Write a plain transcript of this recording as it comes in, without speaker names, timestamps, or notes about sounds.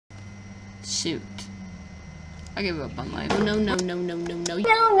Shoot. I give up on life. No. No. No.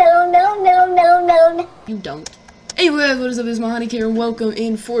 You don't. Hey, what is up? It's Mayhonic here, and welcome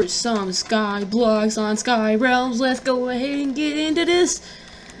in for some SkyBlocks on SkyRealms. Let's go ahead and get into this.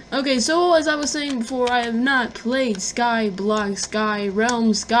 Okay, so as I was saying before, I have not played SkyBlocks,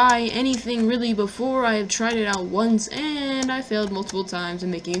 SkyRealms, anything really before. I have tried it out once, and I failed multiple times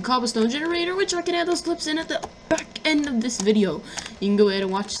in making a cobblestone generator, which I can add those clips in at the back end of this video. You can go ahead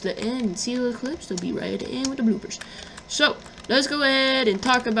and watch the end and see those clips. They'll be right at the end with the bloopers. So, let's go ahead and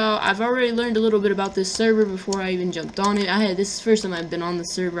talk about, I've already learned a little bit about this server before I even jumped on it. This is the first time I've been on the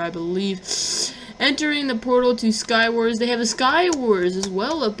server, I believe. Entering the portal to Skywars. They have a Skywars as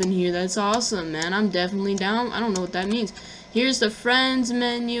well up in here. That's awesome, man. I'm definitely down. I don't know what that means. Here's the friends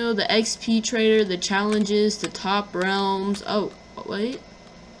menu, the XP trader, the challenges, the top realms. Oh, wait.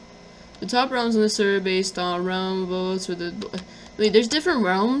 The top realms in the server based on realm votes or the... Wait, there's different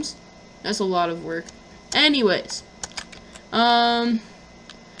realms? That's a lot of work. Anyways.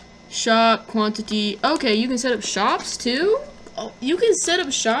 Shop, quantity. Okay, you can set up shops too? Oh, you can set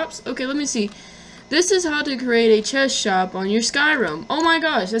up shops? Okay, let me see. This is how to create a chest shop on your Skyrim. Oh my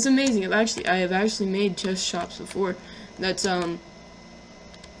gosh, that's amazing. I have actually made chest shops before. That's, what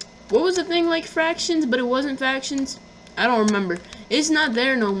was the thing like fractions, but it wasn't factions? I don't remember. It's not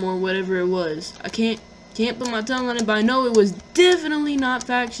there no more, whatever it was. I can't put my tongue on it, but I know it was definitely not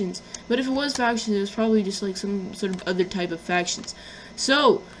factions. But if it was factions, it was probably just like some sort of other type of factions.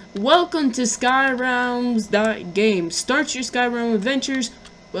 So, welcome to SkyRealms.games. Start your Skyrim adventures.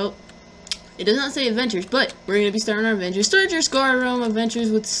 Well, it does not say adventures, but we're going to be starting our adventures. Start your Skyrim adventures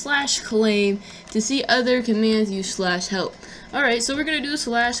with /claim. To see other commands, use /help. Alright, so we're going to do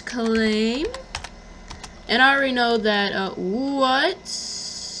 /claim. And I already know that,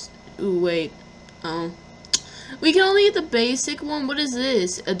 what? Ooh, wait. We can only get the basic one. What is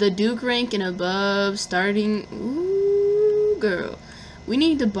this? The Duke rank and above, starting. Ooh, girl. We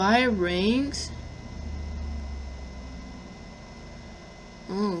need to buy ranks.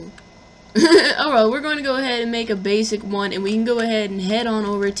 Oh. Alright, we're going to go ahead and make a basic one, and we can go ahead and head on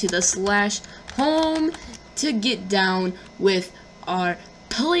over to the /home to get down with our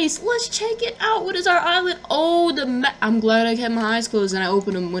place. Let's check it out. What is our island? Oh, the map. I'm glad I kept my eyes closed and I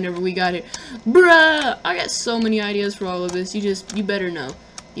opened them whenever we got here. Bruh, I got so many ideas for all of this. You better know.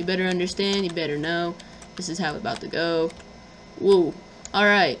 You better understand. You better know. This is how it's about to go. Whoa.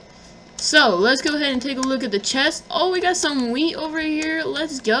 Alright. So, let's go ahead and take a look at the chest. Oh, we got some wheat over here.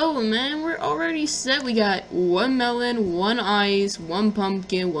 Let's go, man. We're already set. We got 1 melon, 1 ice, 1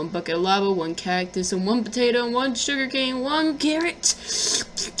 pumpkin, 1 bucket of lava, 1 cactus, and 1 potato, and 1 sugarcane, 1 carrot.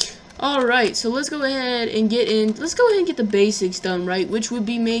 Alright, so let's go ahead and get the basics done, right? Which would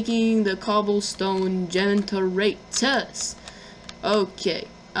be making the cobblestone generators. Okay.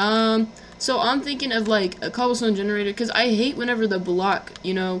 So I'm thinking of like a cobblestone generator, because I hate whenever the block,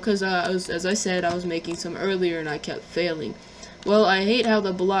 you know, because as I said, I was making some earlier and I kept failing. Well, I hate how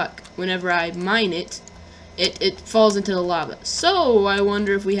the block, whenever I mine it, it falls into the lava. So I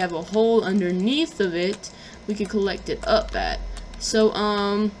wonder if we have a hole underneath of it, we could collect it up at. So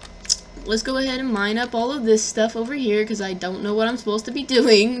let's go ahead and mine up all of this stuff over here, because I don't know what I'm supposed to be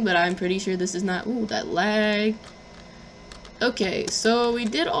doing, but I'm pretty sure this is not. Ooh, that lag. Okay, so we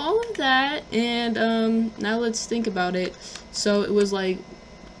did all of that, and now let's think about it. So it was like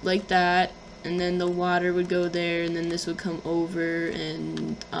that, and then the water would go there, and then this would come over,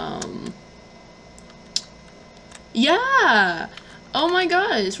 and yeah! Oh my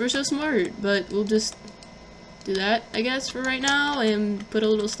gosh, we're so smart, but we'll just do that, I guess, for right now, and put a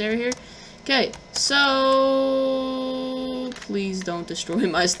little stair here. Okay, so please don't destroy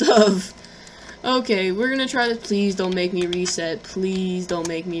my stuff. Okay, we're gonna try this. Please don't make me reset. Please don't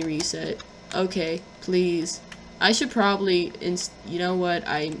make me reset. Okay, please. I should probably, you know what?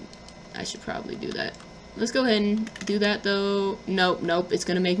 I should probably do that. Let's go ahead and do that though. Nope, it's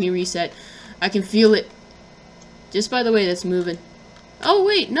gonna make me reset. I can feel it. Just by the way that's moving. Oh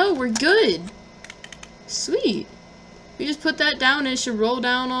wait, no, we're good. Sweet. We just put that down and it should roll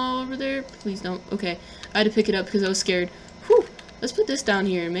down all over there. Please don't. Okay, I had to pick it up because I was scared. Whew. Let's put this down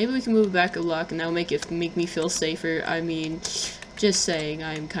here. Maybe we can move it back a block, and that'll make me feel safer. I mean, just saying,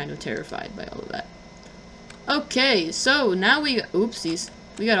 I'm kind of terrified by all of that. Okay, so now we got, oopsies,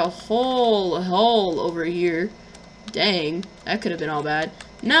 we got a whole hole over here. Dang, that could have been all bad.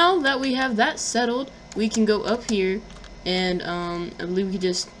 Now that we have that settled, we can go up here, and I believe we can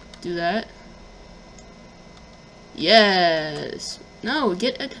just do that. Yes. No,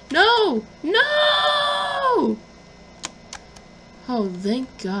 get it. No! No! Oh, thank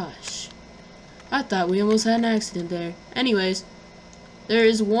gosh. I thought we almost had an accident there. Anyways, There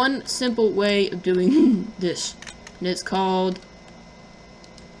is one simple way of doing this, and it's called...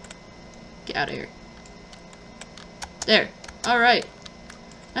 Get out of here. There. Alright.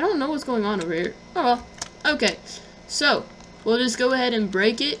 I don't know what's going on over here. Oh well. Okay. So, we'll just go ahead and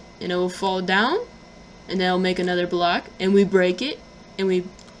break it, and it will fall down, and then it'll make another block, and we break it, and we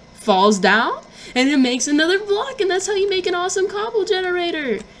falls down, and it makes another block, and that's how you make an awesome cobble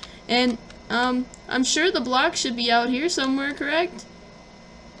generator. And, I'm sure the block should be out here somewhere, correct?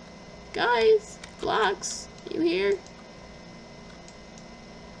 Guys, blocks, you here?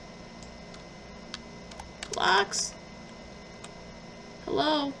 Blocks?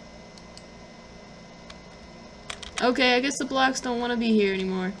 Hello? Okay, I guess the blocks don't want to be here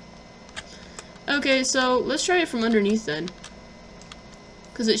anymore. Okay, so let's try it from underneath then.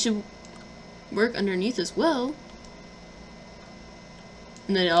 Because it should work underneath as well.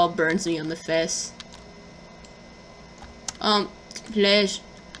 And then it all burns me on the face. Flash.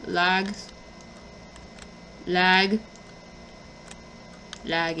 Lags.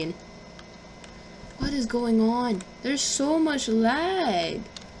 Lagging. What is going on? There's so much lag.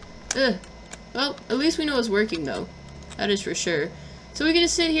 Ugh. Well, at least we know it's working though. That is for sure. So we can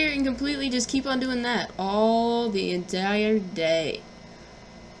just sit here and completely just keep on doing that all the entire day.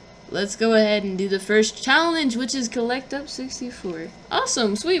 Let's go ahead and do the first challenge, which is collect up 64.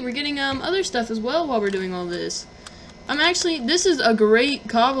 Awesome, sweet. We're getting other stuff as well while we're doing all this. This is a great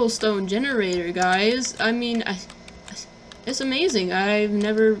cobblestone generator, guys. I mean, it's amazing. I've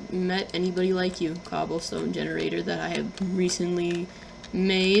never met anybody like you, cobblestone generator, that I have recently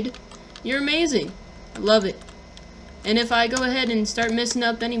made. You're amazing. I love it. And if I go ahead and start messing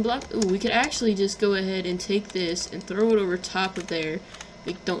up any block, ooh, we could actually just go ahead and take this and throw it over top of there.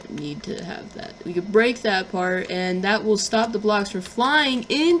 We don't need to have that. We could break that part, and that will stop the blocks from flying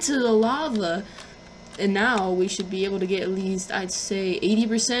into the lava. And now we should be able to get at least, I'd say,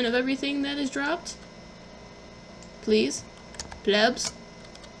 80% of everything that is dropped. Please. Plebs.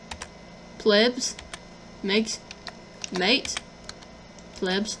 Plebs. Mate.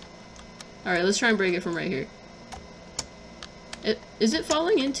 Plebs. Alright, let's try and break it from right here. Is it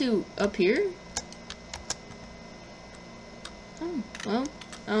falling into up here? Oh, well,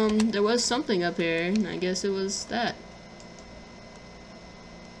 there was something up here, and I guess it was that.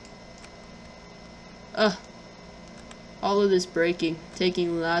 All of this breaking,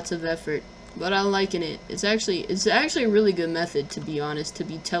 taking lots of effort, but I'm liking it. It's actually a really good method, to be honest, to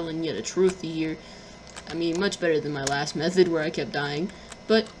be telling you the truth here. I mean, much better than my last method where I kept dying,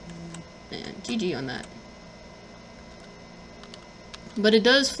 but, man, GG on that. But it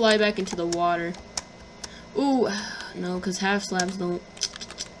does fly back into the water. Ooh, no, because half slabs don't.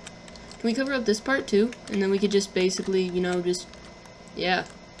 Can we cover up this part too? And then we could just basically, you know, yeah.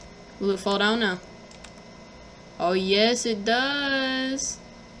 Will it fall down now? Oh, yes, it does.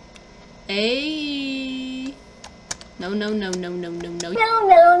 Hey. No. No.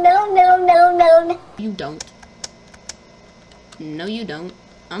 You don't. No, you don't.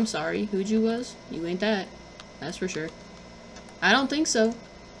 I'm sorry. Who'd you was? You ain't that. That's for sure. I don't think so.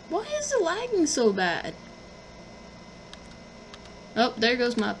 Why is it lagging so bad? Oh, there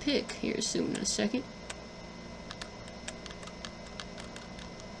goes my pick here soon in a second.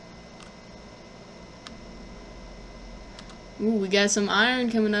 Ooh, we got some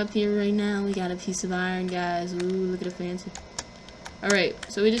iron coming up here right now. We got a piece of iron, guys. Ooh, look at the fancy. Alright,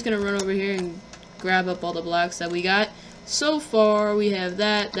 so we're just gonna run over here and grab up all the blocks that we got. So far, we have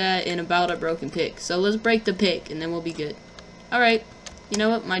that, and about a broken pick. So let's break the pick, and then we'll be good. Alright, you know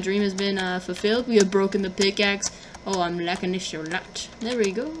what? My dream has been fulfilled. We have broken the pickaxe. Oh, I'm lacking this a lot. There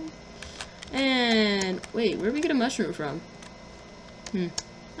we go. And, wait, where did we get a mushroom from? I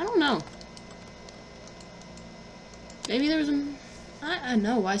don't know. Maybe there was a... I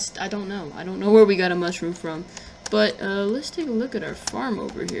know, I don't know. I don't know where we got a mushroom from. But, let's take a look at our farm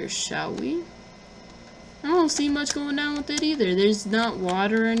over here, shall we? I don't see much going down with it either. There's not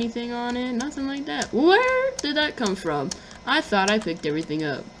water or anything on it. Nothing like that. Where did that come from? I thought I picked everything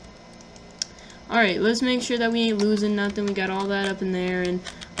up. Alright, let's make sure that we ain't losing nothing. We got all that up in there. And,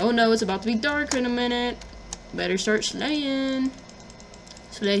 oh no, it's about to be dark in a minute. Better start slaying.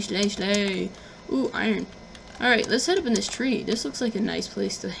 Slay. Ooh, iron. Alright, let's head up in this tree. This looks like a nice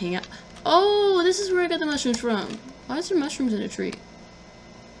place to hang out. Oh, this is where I got the mushrooms from. Why is there mushrooms in a tree?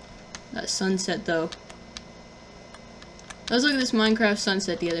 That sunset, though. Let's look at this Minecraft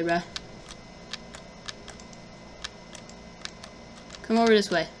sunset together, bruh. Come over this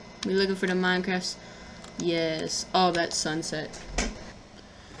way. We looking for the Minecrafts? Yes. Oh, that sunset.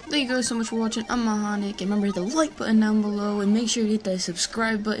 Thank you guys so much for watching. I'm Mayhonic, and remember to hit the like button down below, and make sure you hit that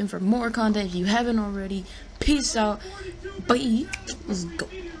subscribe button for more content if you haven't already. Peace out. Bye. Let's go.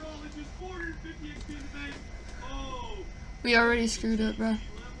 We already screwed up, bro.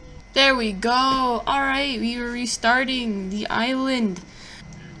 There we go. Alright, we are restarting the island.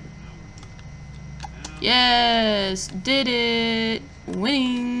 Yes, did it.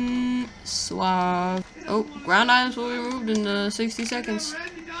 Winning. Suave. Oh, ground items will be removed in 60 seconds.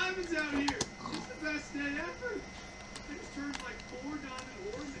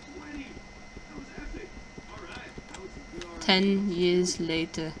 10 years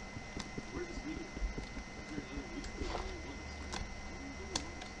later.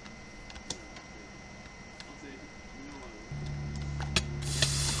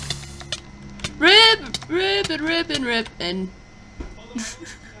 Rip and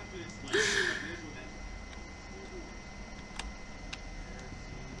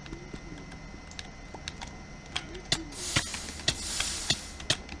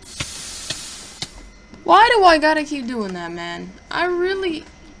why do I gotta keep doing that, man? I really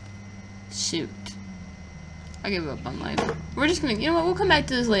shoot. I give up on life. We're just gonna, you know what? We'll come back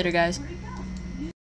to this later, guys.